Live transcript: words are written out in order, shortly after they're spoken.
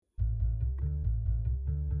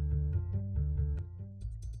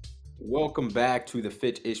Welcome back to the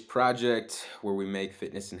Fit-ish Project, where we make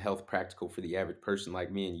fitness and health practical for the average person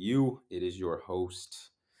like me and you. It is your host,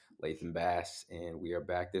 Lathan Bass, and we are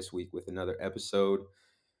back this week with another episode.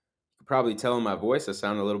 You can probably tell in my voice I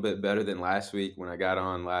sound a little bit better than last week. When I got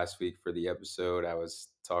on last week for the episode, I was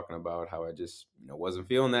talking about how I just wasn't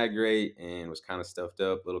feeling that great and was kind of stuffed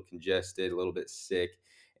up, a little congested, a little bit sick.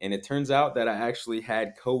 And it turns out that I actually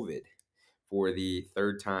had COVID for the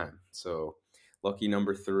third time. So lucky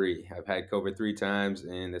number three. I've had COVID three times,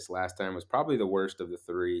 and this last time was probably the worst of the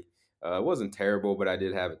three. It wasn't terrible, but I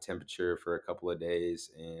did have a temperature for a couple of days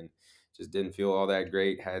and just didn't feel all that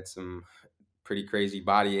great. Had some pretty crazy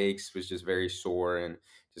body aches, was just very sore and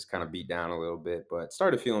just kind of beat down a little bit. But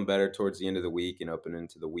started feeling better towards the end of the week and up and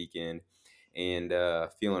into the weekend, and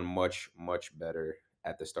feeling much better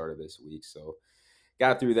at the start of this week. So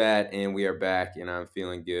got through that and we are back and I'm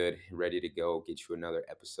feeling good, ready to go get you another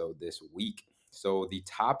episode this week. So the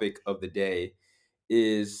topic of the day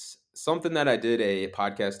is something that I did a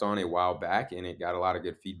podcast on a while back and it got a lot of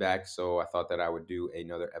good feedback. So I thought that I would do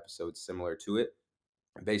another episode similar to it.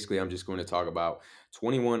 Basically, I'm just going to talk about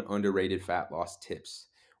 21 underrated fat loss tips.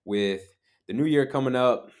 With the new year coming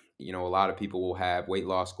up, a lot of people will have weight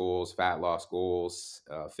loss goals, fat loss goals,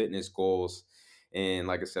 fitness goals. And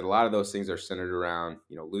like I said, a lot of those things are centered around,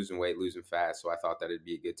 losing weight, losing fat. So I thought that it'd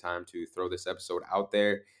be a good time to throw this episode out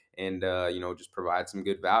there and, just provide some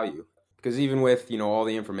good value. Because even with, all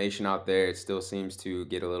the information out there, it still seems to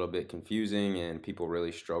get a little bit confusing and people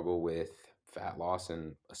really struggle with fat loss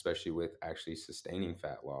and especially with actually sustaining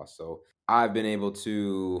fat loss. So I've been able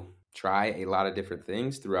to try a lot of different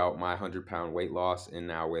things throughout my 100-pound weight loss. And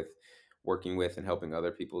now with working with and helping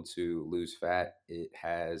other people to lose fat, it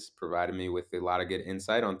has provided me with a lot of good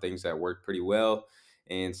insight on things that work pretty well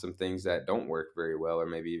and some things that don't work very well, or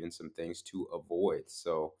maybe even some things to avoid.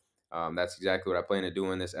 So that's exactly what I plan to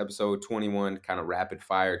do in this episode 21, kind of rapid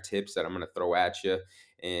fire tips that I'm going to throw at you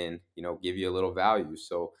and, give you a little value.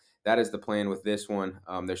 So that is the plan with this one.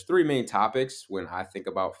 There's three main topics when I think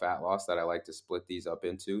about fat loss that I like to split these up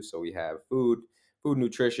into. So we have food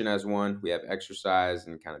nutrition as one, we have exercise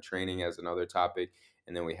and kind of training as another topic,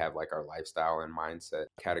 and then we have like our lifestyle and mindset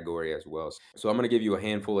category as well. So I'm going to give you a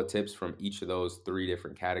handful of tips from each of those three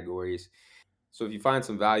different categories. So if you find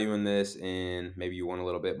some value in this and maybe you want a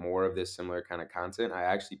little bit more of this similar kind of content, I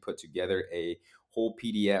actually put together a whole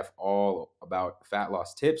PDF all about fat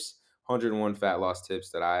loss tips, 101 fat loss tips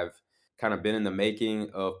that I've kind of been in the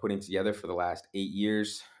making of putting together for the last 8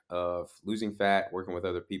 years of losing fat, working with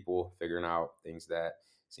other people, figuring out things that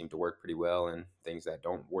seem to work pretty well and things that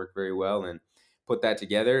don't work very well, and put that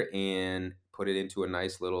together and put it into a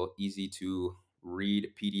nice little easy to read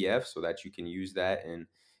PDF so that you can use that and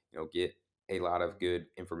get a lot of good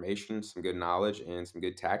information, some good knowledge, and some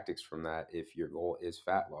good tactics from that if your goal is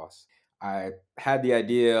fat loss. I had the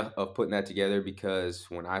idea of putting that together because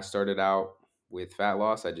when I started out with fat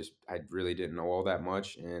loss, I really didn't know all that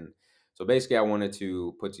much. And so basically I wanted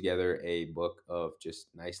to put together a book of just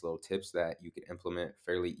nice little tips that you could implement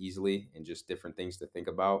fairly easily and just different things to think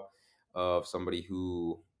about of somebody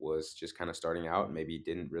who was just kind of starting out and maybe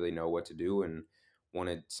didn't really know what to do and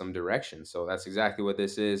wanted some direction. So that's exactly what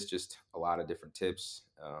this is, just a lot of different tips,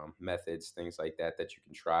 methods, things like that that you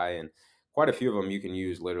can try. And quite a few of them you can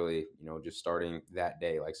use literally, just starting that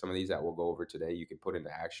day. Like some of these that we'll go over today, you can put into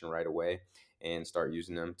action right away and start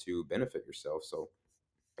using them to benefit yourself. So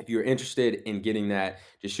if you're interested in getting that,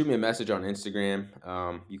 just shoot me a message on Instagram.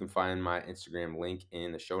 You can find my Instagram link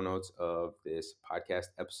in the show notes of this podcast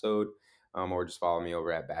episode, or just follow me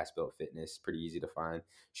over at Bass Built Fitness. Pretty easy to find.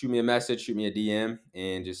 Shoot me a message, shoot me a DM,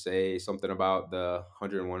 and just say something about the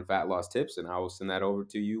 101 fat loss tips, and I will send that over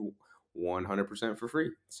to you 100% for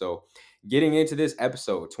free. So, getting into this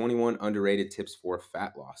episode, 21 underrated tips for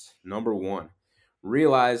fat loss. Number one,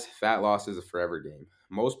 realize fat loss is a forever game.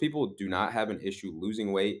 Most people do not have an issue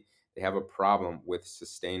losing weight, they have a problem with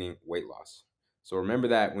sustaining weight loss. So remember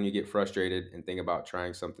that when you get frustrated and think about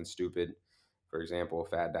trying something stupid, for example,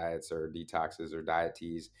 fat diets or detoxes or diet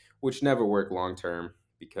teas, which never work long term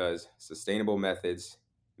because sustainable methods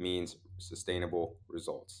means sustainable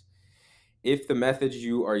results. If the methods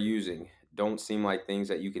you are using don't seem like things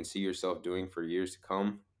that you can see yourself doing for years to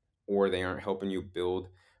come, or they aren't helping you build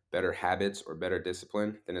better habits or better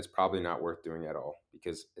discipline, then it's probably not worth doing at all.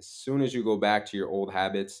 Because as soon as you go back to your old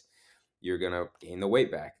habits, you're going to gain the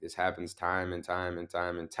weight back. This happens time and time and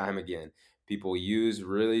time and time again. People use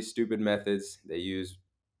really stupid methods. They use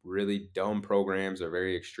really dumb programs or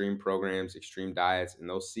very extreme programs, extreme diets, and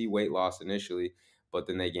they'll see weight loss initially, but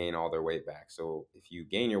then they gain all their weight back. So if you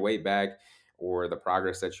gain your weight back or the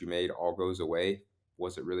progress that you made all goes away,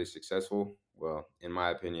 was it really successful? Well, in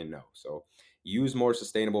my opinion, no. So use more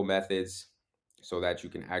sustainable methods so that you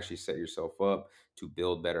can actually set yourself up to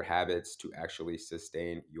build better habits to actually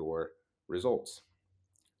sustain your results.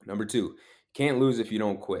 Number two, can't lose if you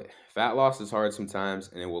don't quit. Fat loss is hard sometimes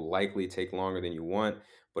and it will likely take longer than you want,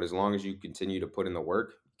 but as long as you continue to put in the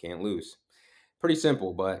work, you can't lose. Pretty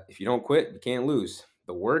simple, but if you don't quit, you can't lose.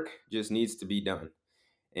 The work just needs to be done,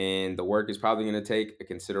 and the work is probably going to take a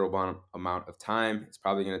considerable amount of time. It's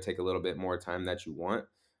probably going to take a little bit more time that you want,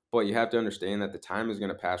 but you have to understand that the time is going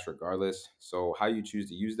to pass regardless. So how you choose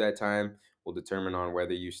to use that time will determine on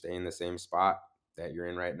whether you stay in the same spot that you're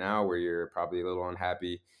in right now, where you're probably a little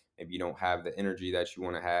unhappy. Maybe you don't have the energy that you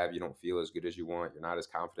want to have. You don't feel as good as you want. You're not as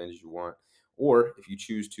confident as you want. Or if you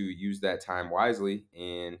choose to use that time wisely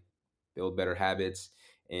and build better habits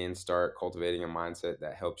and start cultivating a mindset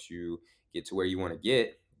that helps you get to where you want to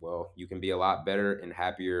get, well, you can be a lot better and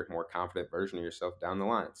happier, more confident version of yourself down the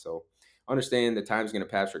line. So understand the time's going to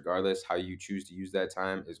pass regardless. How you choose to use that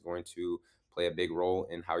time is going to play a big role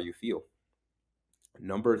in how you feel.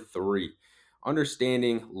 Number three,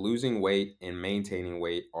 understanding losing weight and maintaining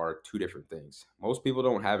weight are two different things. Most people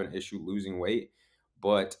don't have an issue losing weight,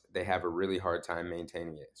 but they have a really hard time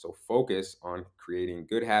maintaining it. So focus on creating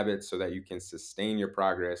good habits so that you can sustain your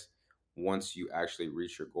progress once you actually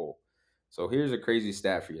reach your goal. So here's a crazy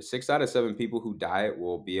stat for you: 6 out of 7 people who diet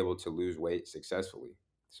will be able to lose weight successfully.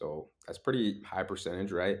 So that's pretty high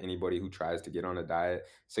percentage, right? Anybody who tries to get on a diet,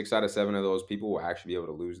 6 out of 7 of those people will actually be able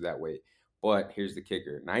to lose that weight. But here's the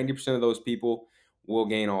kicker: 90% of those people will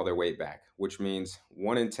gain all their weight back, which means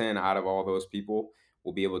 1 in 10 out of all those people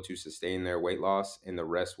will be able to sustain their weight loss, and the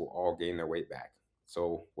rest will all gain their weight back.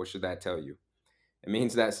 So, what should that tell you? It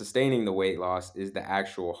means that sustaining the weight loss is the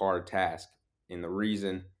actual hard task. And the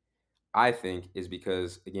reason I think is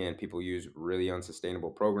because, again, people use really unsustainable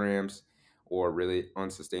programs or really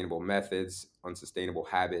unsustainable methods, unsustainable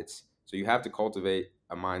habits. So you have to cultivate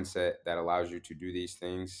a mindset that allows you to do these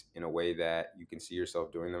things in a way that you can see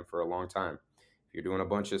yourself doing them for a long time. If you're doing a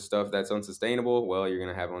bunch of stuff that's unsustainable, well, you're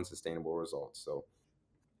going to have unsustainable results. So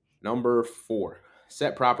number four,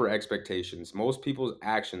 set proper expectations. Most people's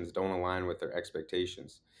actions don't align with their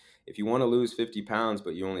expectations. If you want to lose 50 pounds,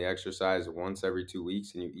 but you only exercise once every 2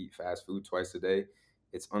 weeks and you eat fast food twice a day,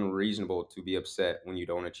 it's unreasonable to be upset when you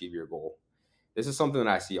don't achieve your goal. This is something that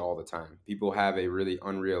I see all the time. People have a really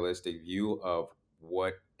unrealistic view of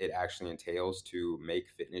what it actually entails to make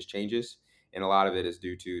fitness changes. And a lot of it is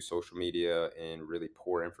due to social media and really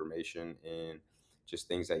poor information and just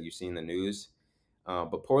things that you see in the news.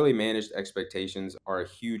 But poorly managed expectations are a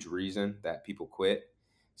huge reason that people quit.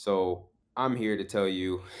 So I'm here to tell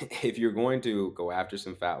you if you're going to go after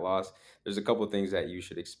some fat loss, there's a couple of things that you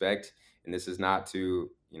should expect. And this is not to,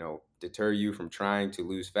 deter you from trying to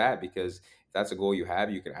lose fat, because if that's a goal you have,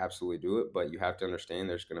 you can absolutely do it. But you have to understand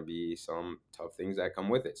there's going to be some tough things that come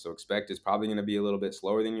with it. So expect it's probably going to be a little bit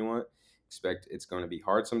slower than you want. Expect it's going to be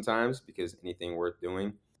hard sometimes, because anything worth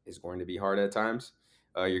doing is going to be hard at times.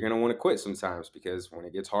 You're going to want to quit sometimes, because when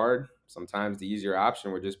it gets hard, sometimes the easier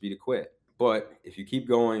option would just be to quit. But if you keep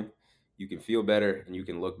going, you can feel better and you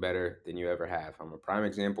can look better than you ever have. I'm a prime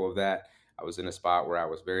example of that. I was in a spot where I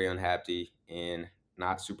was very unhappy and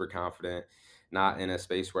not super confident, not in a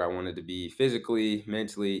space where I wanted to be physically,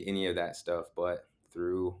 mentally, any of that stuff. But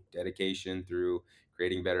through dedication, through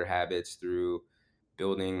creating better habits, through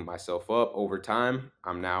building myself up over time,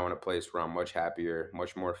 I'm now in a place where I'm much happier,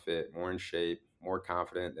 much more fit, more in shape, more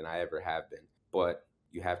confident than I ever have been. But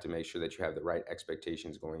you have to make sure that you have the right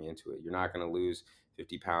expectations going into it. You're not going to lose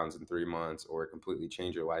 50 pounds in 3 months or completely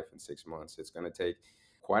change your life in 6 months. It's going to take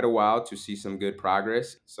quite a while to see some good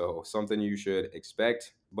progress. So, something you should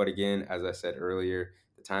expect. But again, as I said earlier,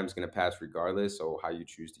 the time is going to pass regardless. So, how you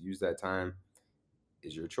choose to use that time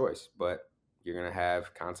is your choice. But you're going to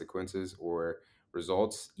have consequences or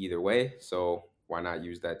results either way. So, why not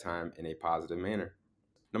use that time in a positive manner?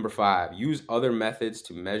 Number five, use other methods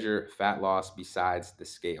to measure fat loss besides the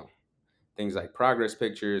scale. Things like progress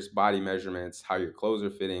pictures, body measurements, how your clothes are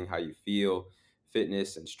fitting, how you feel,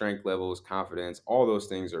 fitness and strength levels, confidence, all those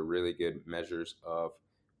things are really good measures of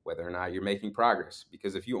whether or not you're making progress.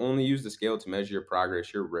 Because if you only use the scale to measure your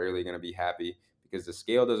progress, you're rarely going to be happy, because the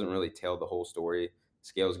scale doesn't really tell the whole story. The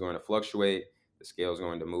scale is going to fluctuate, the scale is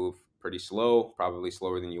going to move pretty slow, probably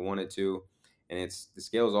slower than you want it to. And the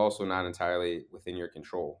scale is also not entirely within your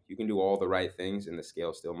control. You can do all the right things and the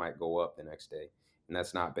scale still might go up the next day, and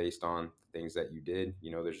that's not based on things that you did.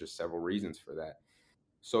 There's just several reasons for that.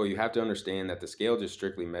 So you have to understand that the scale just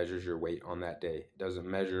strictly measures your weight on that day. It doesn't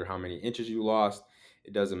measure how many inches you lost.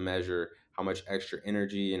 It doesn't measure how much extra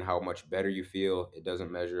energy and how much better you feel. It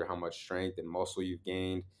doesn't measure how much strength and muscle you've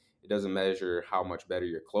gained. It doesn't measure how much better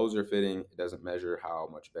your clothes are fitting. It doesn't measure how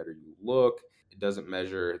much better you look. It doesn't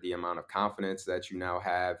measure the amount of confidence that you now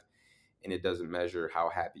have, and it doesn't measure how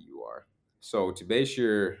happy you are. So to base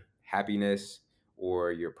your happiness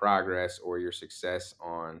or your progress or your success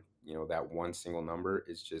on, that one single number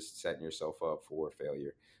is just setting yourself up for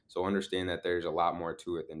failure. So understand that there's a lot more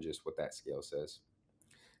to it than just what that scale says.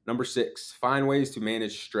 Number 6, find ways to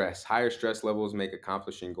manage stress. Higher stress levels make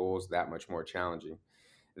accomplishing goals that much more challenging.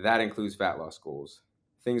 That includes fat loss goals.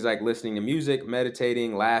 Things like listening to music,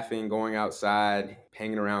 meditating, laughing, going outside,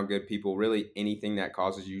 hanging around good people, really anything that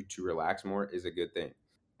causes you to relax more is a good thing.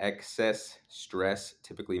 Excess stress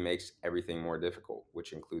typically makes everything more difficult,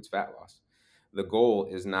 which includes fat loss. The goal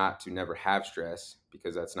is not to never have stress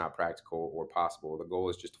because that's not practical or possible. The goal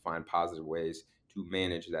is just to find positive ways to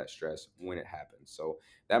manage that stress when it happens. So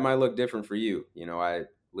that might look different for you. I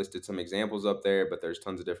listed some examples up there, but there's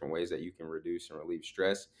tons of different ways that you can reduce and relieve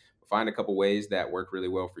stress. Find a couple ways that work really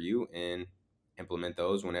well for you and implement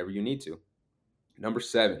those whenever you need to. Number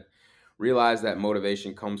 7, realize that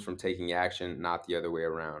motivation comes from taking action, not the other way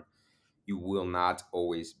around. You will not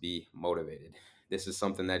always be motivated. This is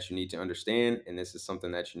something that you need to understand, and this is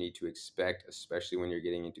something that you need to expect, especially when you're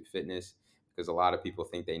getting into fitness, because a lot of people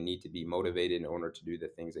think they need to be motivated in order to do the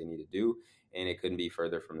things they need to do, and it couldn't be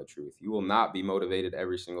further from the truth. You will not be motivated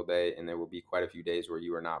every single day, and there will be quite a few days where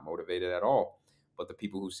you are not motivated at all. But the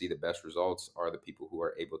people who see the best results are the people who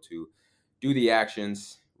are able to do the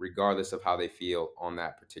actions regardless of how they feel on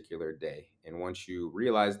that particular day. And once you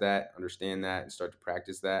realize that, understand that, and start to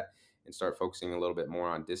practice that, and start focusing a little bit more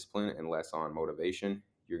on discipline and less on motivation,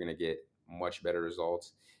 you're going to get much better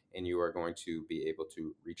results and you are going to be able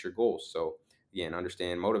to reach your goals. So, again,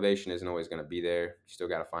 understand motivation isn't always going to be there. You still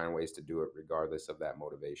got to find ways to do it regardless of that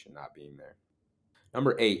motivation not being there.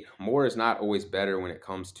 Number 8, more is not always better when it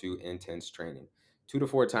comes to intense training. 2 to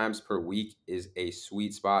 4 times per week is a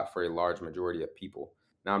sweet spot for a large majority of people.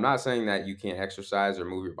 Now, I'm not saying that you can't exercise or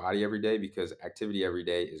move your body every day because activity every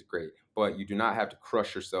day is great, but you do not have to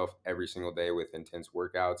crush yourself every single day with intense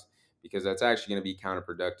workouts because that's actually going to be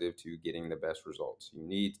counterproductive to getting the best results. You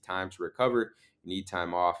need time to recover, you need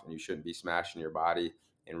time off, and you shouldn't be smashing your body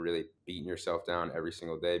and really beating yourself down every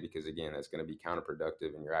single day because, again, that's going to be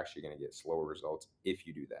counterproductive and you're actually going to get slower results if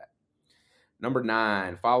you do that. Number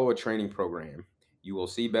 9, follow a training program. You will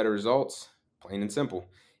see better results, plain and simple.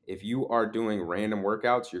 If you are doing random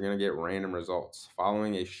workouts, you're going to get random results.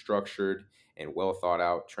 Following a structured and well thought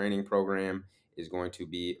out training program is going to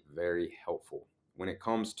be very helpful. When it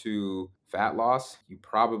comes to fat loss, you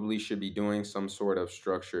probably should be doing some sort of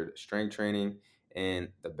structured strength training. And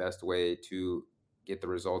the best way to get the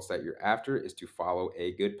results that you're after is to follow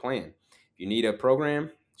a good plan. If you need a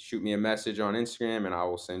program, shoot me a message on Instagram and I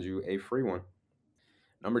will send you a free one.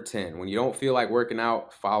 Number 10, when you don't feel like working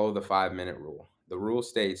out, follow the 5-minute rule. The rule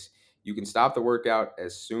states you can stop the workout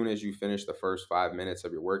as soon as you finish the first 5 minutes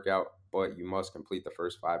of your workout, but you must complete the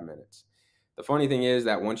first 5 minutes. The funny thing is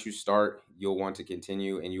that once you start, you'll want to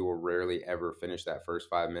continue and you will rarely ever finish that first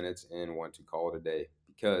 5 minutes and want to call it a day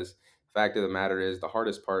because the fact of the matter is the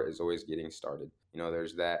hardest part is always getting started.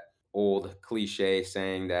 There's that old cliche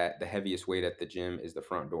saying that the heaviest weight at the gym is the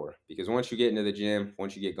front door because once you get into the gym,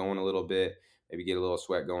 once you get going a little bit, maybe get a little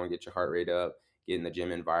sweat going, get your heart rate up, get in the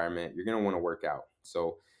gym environment, you're going to want to work out.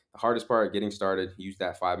 So the hardest part, getting started, use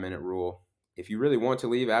that 5-minute rule. If you really want to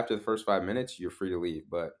leave after the first 5 minutes, you're free to leave.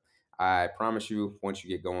 But I promise you, once you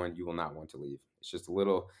get going, you will not want to leave. It's just a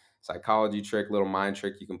little psychology trick, little mind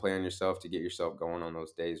trick you can play on yourself to get yourself going on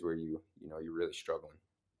those days where you're really struggling.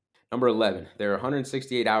 Number 11, there are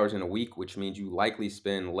 168 hours in a week, which means you likely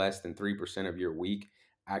spend less than 3% of your week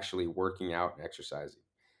actually working out and exercising.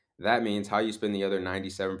 That means how you spend the other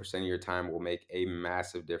 97% of your time will make a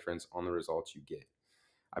massive difference on the results you get.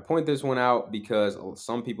 I point this one out because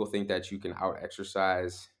some people think that you can out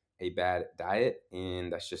exercise a bad diet,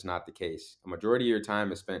 and that's just not the case. A majority of your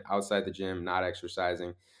time is spent outside the gym, not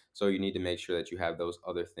exercising. So you need to make sure that you have those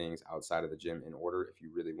other things outside of the gym in order if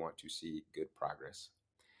you really want to see good progress.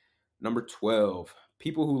 Number 12,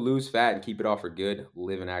 people who lose fat and keep it off for good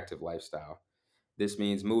live an active lifestyle. This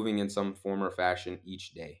means moving in some form or fashion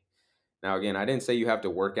each day. Now, again, I didn't say you have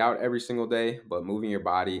to work out every single day, but moving your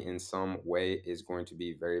body in some way is going to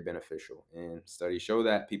be very beneficial. And studies show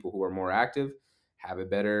that people who are more active have a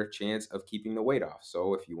better chance of keeping the weight off.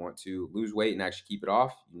 So, if you want to lose weight and actually keep it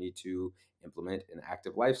off, you need to implement an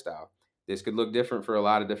active lifestyle. This could look different for a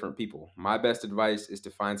lot of different people. My best advice is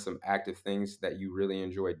to find some active things that you really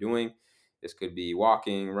enjoy doing. This could be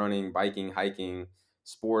walking, running, biking, hiking,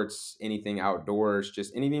 sports, anything outdoors,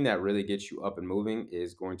 just anything that really gets you up and moving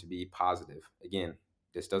is going to be positive. Again,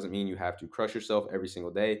 This doesn't mean you have to crush yourself every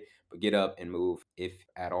single day, but get up and move if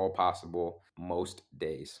at all possible most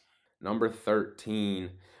days. Number 13,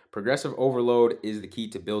 progressive overload is the key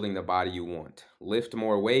to building the body you want. Lift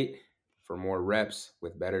more weight for more reps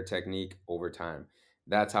with better technique over time.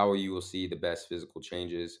 That's how you will see the best physical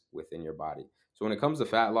changes within your body. So, when it comes to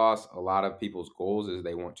fat loss, a lot of people's goals is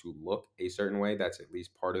they want to look a certain way. That's at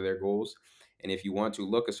least part of their goals. And if you want to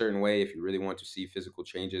look a certain way, if you really want to see physical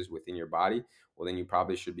changes within your body, well, then you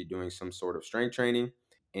probably should be doing some sort of strength training.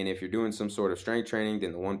 And if you're doing some sort of strength training,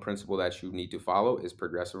 then the one principle that you need to follow is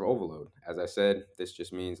progressive overload. As I said, this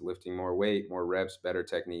just means lifting more weight, more reps, better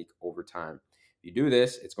technique over time. If you do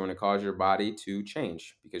this, it's going to cause your body to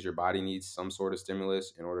change because your body needs some sort of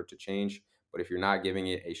stimulus in order to change. But if you're not giving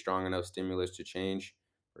it a strong enough stimulus to change,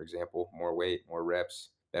 for example, more weight, more reps,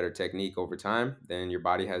 better technique over time, then your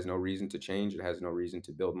body has no reason to change. It has no reason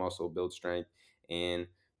to build muscle, build strength, and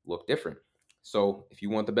look different. So if you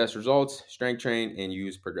want the best results, strength train and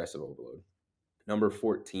use progressive overload. Number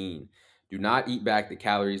 14, do not eat back the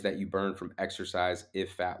calories that you burn from exercise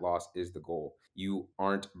if fat loss is the goal. You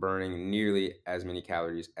aren't burning nearly as many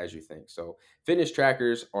calories as you think. So, fitness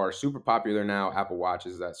trackers are super popular now, Apple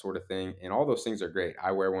Watches, that sort of thing. And all those things are great.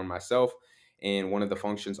 I wear one myself. And one of the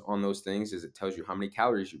functions on those things is it tells you how many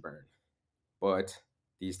calories you burn, but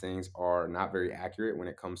these things are not very accurate when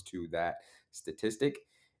it comes to that statistic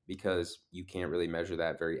because you can't really measure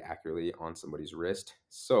that very accurately on somebody's wrist.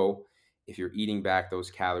 So, if you're eating back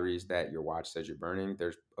those calories that your watch says you're burning,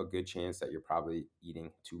 there's a good chance that you're probably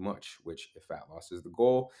eating too much, which, if fat loss is the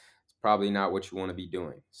goal, it's probably not what you want to be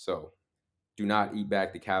doing. So, do not eat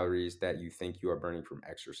back the calories that you think you are burning from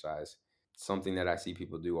exercise. Something that I see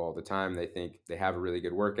people do all the time. They think they have a really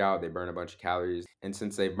good workout, they burn a bunch of calories, and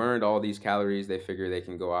since they've burned all these calories, they figure they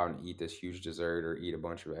can go out and eat this huge dessert or eat a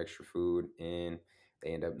bunch of extra food, and they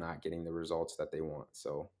end up not getting the results that they want.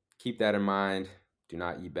 So keep that in mind. Do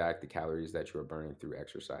not eat back the calories that you are burning through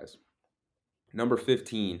exercise. Number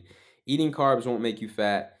 15, eating carbs won't make you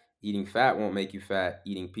fat, eating fat won't make you fat,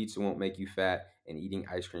 eating pizza won't make you fat, and eating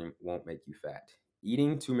ice cream won't make you fat.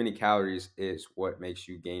 Eating too many calories is what makes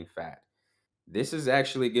you gain fat. This is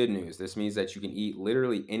actually good news. This means that you can eat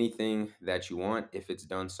literally anything that you want if it's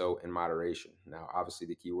done so in moderation. Now, obviously,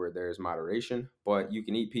 the key word there is moderation, but you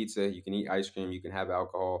can eat pizza, you can eat ice cream, you can have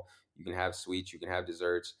alcohol, you can have sweets, you can have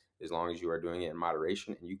desserts as long as you are doing it in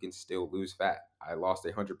moderation and you can still lose fat. I lost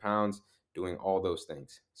 100 pounds doing all those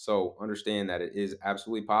things. So understand that it is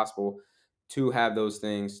absolutely possible to have those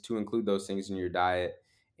things, to include those things in your diet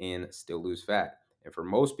and still lose fat. And for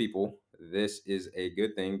most people, this is a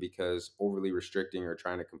good thing because overly restricting or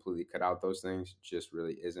trying to completely cut out those things just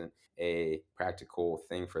really isn't a practical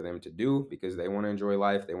thing for them to do because they want to enjoy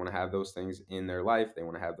life. They want to have those things in their life, they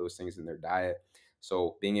want to have those things in their diet.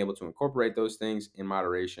 So, being able to incorporate those things in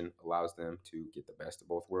moderation allows them to get the best of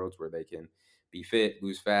both worlds where they can be fit,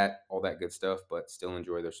 lose fat, all that good stuff, but still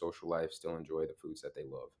enjoy their social life, still enjoy the foods that they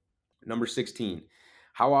love. Number 16,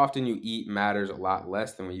 how often you eat matters a lot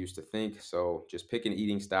less than we used to think. So just pick an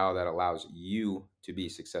eating style that allows you to be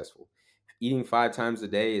successful. If eating 5 times a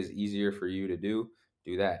day is easier for you to do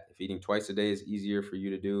that. If eating twice a day is easier for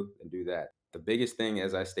you to do, then do that. The biggest thing,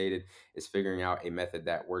 as I stated, is figuring out a method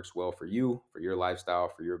that works well for you, for your lifestyle,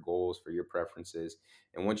 for your goals, for your preferences.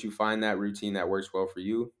 And once you find that routine that works well for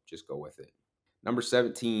you, just go with it. Number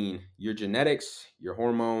 17, your genetics, your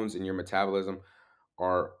hormones, and your metabolism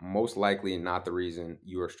are most likely not the reason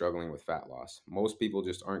you are struggling with fat loss. Most people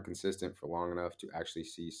just aren't consistent for long enough to actually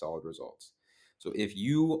see solid results. So, if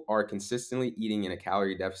you are consistently eating in a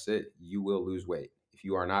calorie deficit, you will lose weight. If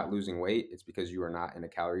you are not losing weight, it's because you are not in a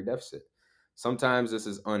calorie deficit. Sometimes this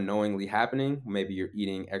is unknowingly happening. Maybe you're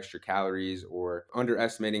eating extra calories or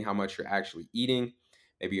underestimating how much you're actually eating.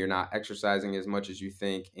 Maybe you're not exercising as much as you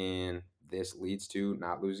think, and this leads to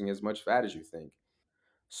not losing as much fat as you think.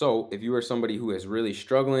 So, if you are somebody who is really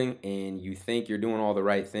struggling and you think you're doing all the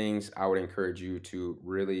right things, I would encourage you to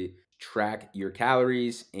really track your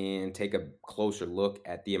calories and take a closer look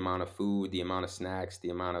at the amount of food, the amount of snacks,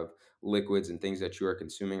 the amount of liquids and things that you are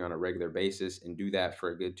consuming on a regular basis, and do that for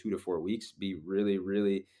a good 2 to 4 weeks. Be really,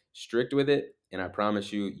 really strict with it. And I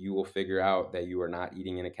promise you, you will figure out that you are not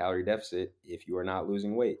eating in a calorie deficit if you are not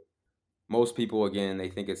losing weight. Most people, again, they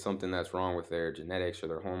think it's something that's wrong with their genetics or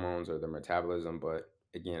their hormones or their metabolism, but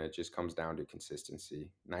again, it just comes down to consistency.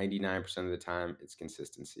 99% of the time, it's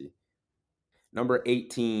consistency. Number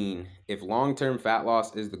 18, if long term fat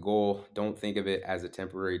loss is the goal, don't think of it as a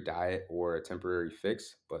temporary diet or a temporary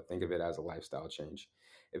fix, but think of it as a lifestyle change.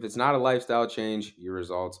 If it's not a lifestyle change, your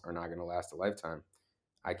results are not going to last a lifetime.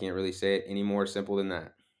 I can't really say it any more simple than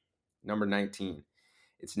that. Number 19,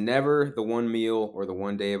 It's never the one meal or the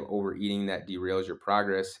one day of overeating that derails your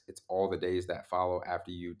progress. It's all the days that follow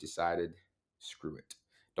after you decided, screw it.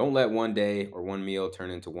 Don't let one day or one meal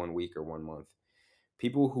turn into 1 week or 1 month.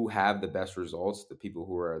 People who have the best results, the people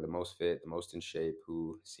who are the most fit, the most in shape,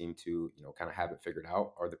 who seem to, kind of have it figured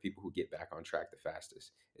out, are the people who get back on track the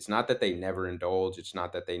fastest. It's not that they never indulge. It's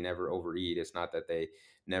not that they never overeat. It's not that they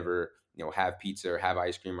never, have pizza or have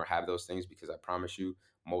ice cream or have those things, because I promise you,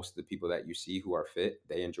 most of the people that you see who are fit,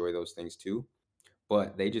 they enjoy those things too,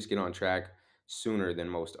 but they just get on track sooner than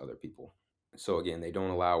most other people. So again, they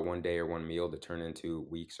don't allow one day or one meal to turn into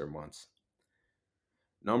weeks or months.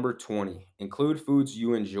 Number 20, include foods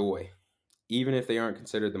you enjoy. Even if they aren't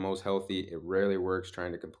considered the most healthy, it rarely works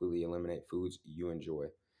trying to completely eliminate foods you enjoy.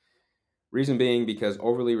 Reason being, because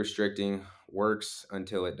overly restricting works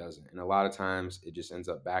until it doesn't. And a lot of times it just ends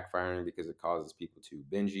up backfiring because it causes people to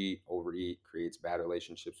binge eat, overeat, creates bad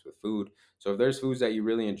relationships with food. So if there's foods that you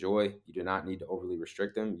really enjoy, you do not need to overly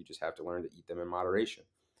restrict them. You just have to learn to eat them in moderation.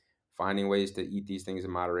 Finding ways to eat these things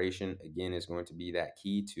in moderation, again, is going to be that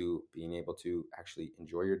key to being able to actually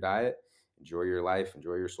enjoy your diet, enjoy your life,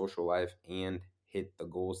 enjoy your social life, and hit the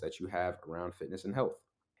goals that you have around fitness and health.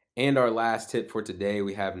 And our last tip for today,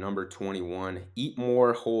 we have number 21, eat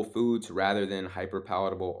more whole foods rather than hyper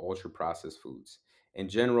palatable, ultra processed foods. In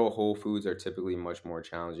general, whole foods are typically much more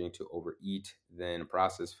challenging to overeat than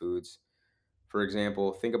processed foods. For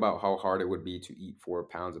example, think about how hard it would be to eat 4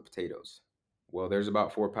 pounds of potatoes. Well, there's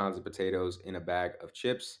about 4 pounds of potatoes in a bag of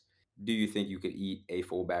chips. Do you think you could eat a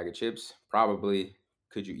full bag of chips? Probably.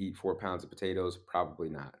 Could you eat 4 pounds of potatoes? Probably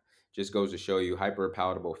not. Just goes to show you hyper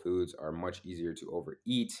palatable foods are much easier to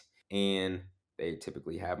overeat, and they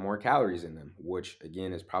typically have more calories in them, which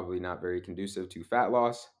again is probably not very conducive to fat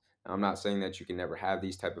loss. Now, I'm not saying that you can never have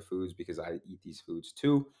these type of foods, because I eat these foods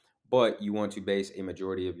too, but you want to base a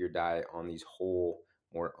majority of your diet on these whole,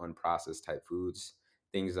 more unprocessed type foods.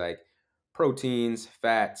 Things like proteins,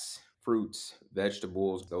 fats, fruits,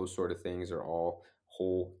 vegetables, those sort of things are all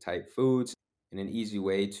whole type foods. And an easy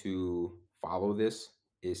way to follow this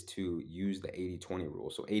is to use the 80-20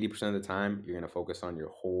 rule. So 80% of the time, you're going to focus on your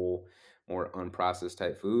whole, more unprocessed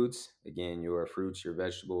type foods. Again, your fruits, your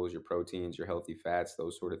vegetables, your proteins, your healthy fats,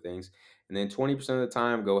 those sort of things. And then 20% of the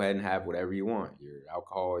time, go ahead and have whatever you want: your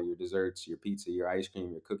alcohol, your desserts, your pizza, your ice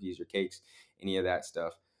cream, your cookies, your cakes, any of that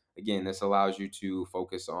stuff. Again, this allows you to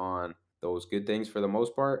focus on those good things for the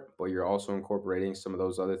most part, but you're also incorporating some of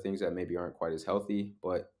those other things that maybe aren't quite as healthy,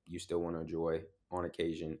 but you still want to enjoy on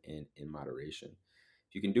occasion and in moderation.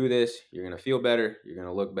 If you can do this, you're going to feel better, you're going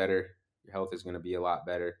to look better, your health is going to be a lot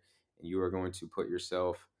better, and you are going to put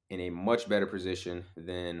yourself in a much better position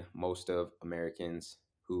than most of Americans,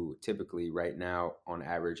 who typically right now on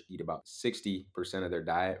average eat about 60% of their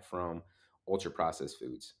diet from ultra processed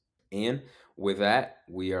foods. And with that,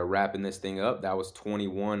 we are wrapping this thing up. That was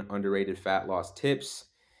 21 underrated fat loss tips.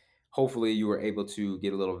 Hopefully, you were able to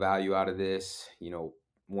get a little value out of this.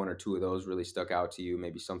 One or two of those really stuck out to you,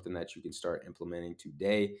 maybe something that you can start implementing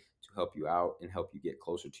today to help you out and help you get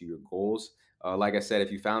closer to your goals. Like I said,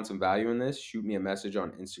 if you found some value in this, shoot me a message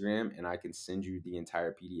on Instagram and I can send you the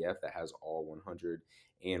entire PDF that has all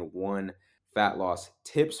 101 fat loss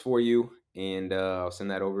tips for you. And I'll send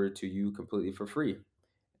that over to you completely for free.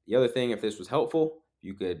 The other thing, if this was helpful,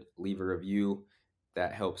 you could leave a review.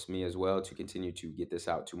 That helps me as well to continue to get this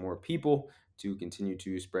out to more people, to continue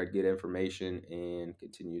to spread good information and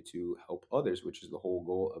continue to help others, which is the whole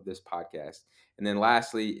goal of this podcast. And then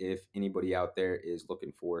lastly, if anybody out there is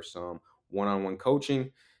looking for some one-on-one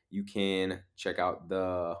coaching, you can check out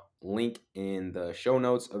the link in the show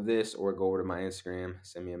notes of this, or go over to my Instagram,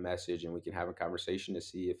 send me a message, and we can have a conversation to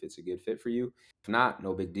see if it's a good fit for you. If not,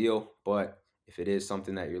 no big deal. But if it is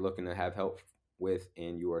something that you're looking to have help with,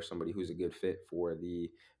 and you are somebody who's a good fit for the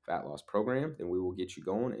fat loss program, then we will get you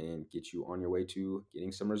going and get you on your way to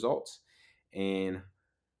getting some results. And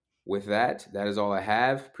with that, that is all I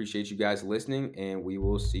have. Appreciate you guys listening, and we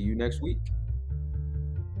will see you next week.